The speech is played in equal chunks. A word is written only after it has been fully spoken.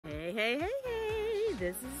Hey,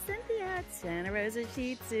 this is Cynthia at Santa Rosa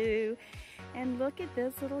Shih Tzu. And look at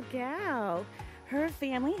this little gal. Her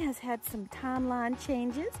family has had some timeline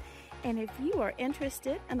changes. And if you are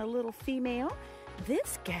interested in a little female,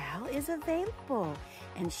 this gal is available.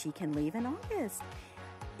 And she can leave in August.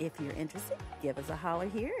 If you're interested, give us a holler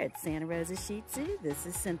here at Santa Rosa Shih Tzu. This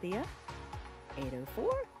is Cynthia.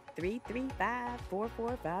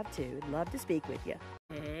 804-335-4452. Love to speak with you.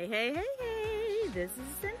 Hey, this is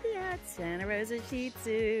Cynthia at Santa Rosa Shih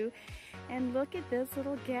Tzu. And look at this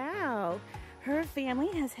little gal. Her family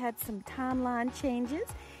has had some timeline changes.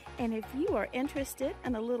 And if you are interested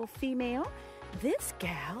in a little female, this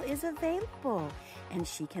gal is available. And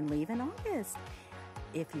she can leave in August.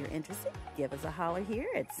 If you're interested, give us a holler here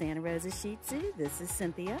at Santa Rosa Shih Tzu. This is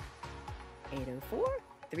Cynthia.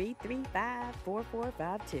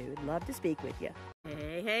 804-335-4452. Love to speak with you.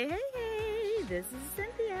 Hey, this is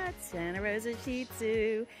Cynthia at Santa Rosa Shih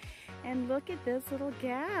Tzu. And look at this little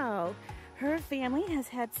gal. Her family has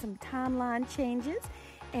had some timeline changes.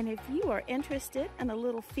 And if you are interested in a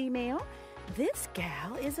little female, this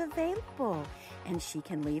gal is available. And she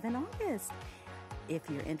can leave in August. If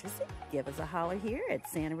you're interested, give us a holler here at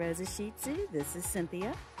Santa Rosa Shih Tzu. This is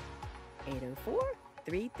Cynthia.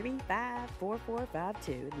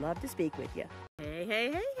 804-335-4452. Love to speak with you.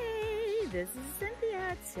 Hey, this is Cynthia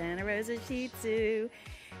at Santa Rosa Shih Tzu.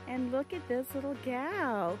 And look at this little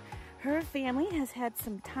gal. Her family has had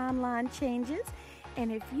some timeline changes.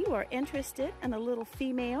 And if you are interested in a little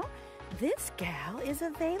female, this gal is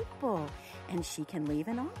available. And she can leave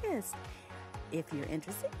in August. If you're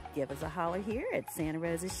interested, give us a holler here at Santa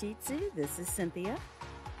Rosa Shih Tzu. This is Cynthia.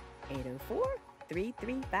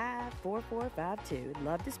 804-335-4452.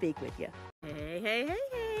 Love to speak with you. Hey,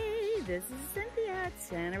 this is Cynthia at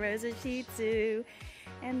Santa Rosa Shih Tzu.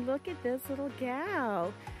 And look at this little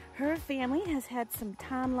gal. Her family has had some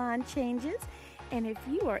timeline changes. And if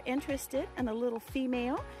you are interested in a little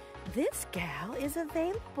female, this gal is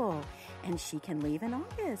available. And she can leave in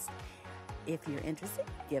August. If you're interested,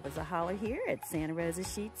 give us a holler here at Santa Rosa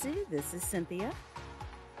Shih Tzu. This is Cynthia.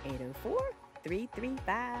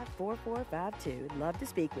 804-335-4452. Love to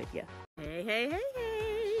speak with you. Hey,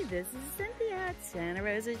 this is Cynthia at Santa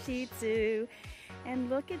Rosa Shih Tzu. And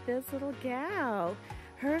look at this little gal.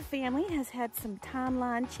 Her family has had some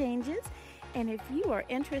timeline changes. And if you are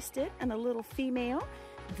interested in a little female,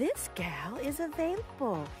 this gal is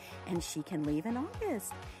available. And she can leave in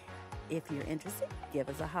August. If you're interested, give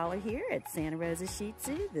us a holler here at Santa Rosa Shih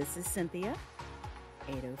Tzu. This is Cynthia.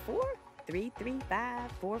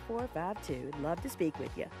 804-335-4452. Love to speak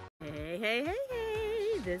with you. Hey,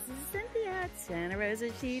 this is Cynthia at Santa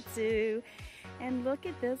Rosa Shih Tzu. And look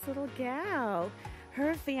at this little gal.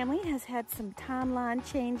 Her family has had some timeline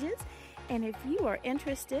changes. And if you are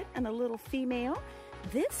interested in a little female,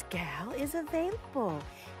 this gal is available.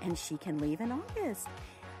 And she can leave in August.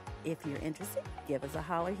 If you're interested, give us a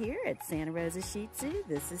holler here at Santa Rosa Shih Tzu.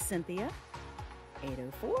 This is Cynthia.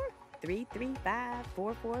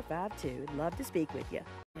 804-335-4452. Love to speak with you.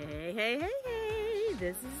 Hey,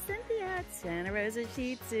 this is Cynthia at Santa Rosa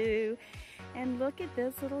Shih Tzu. And look at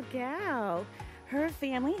this little gal. Her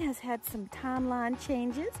family has had some timeline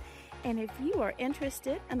changes. And if you are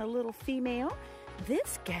interested in a little female,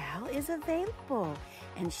 this gal is available.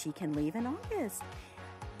 And she can leave in August.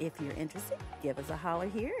 If you're interested, give us a holler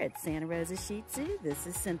here at Santa Rosa Shih Tzu. This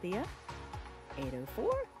is Cynthia.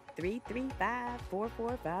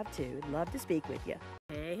 804-335-4452. Love to speak with you.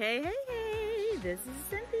 Hey, this is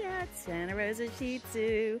Cynthia at Santa Rosa Shih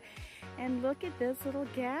Tzu. And look at this little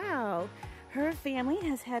gal. Her family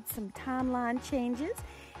has had some timeline changes.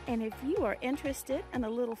 And if you are interested in a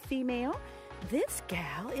little female, this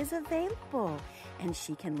gal is available. And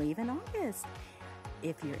she can leave in August.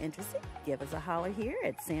 If you're interested, give us a holler here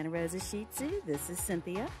at Santa Rosa Shih Tzu. This is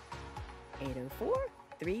Cynthia.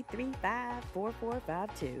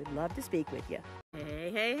 804-335-4452. Love to speak with you.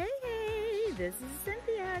 Hey, this is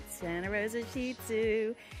Cynthia at Santa Rosa Shih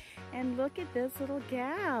Tzu. And look at this little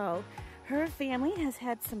gal. Her family has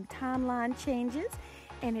had some timeline changes.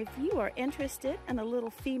 And if you are interested in a little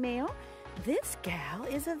female, this gal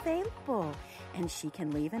is available. And she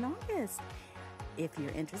can leave in August. If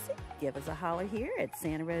you're interested, give us a holler here at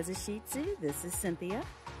Santa Rosa Shih Tzu. This is Cynthia.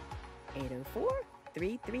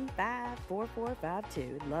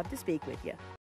 804-335-4452. Love to speak with you.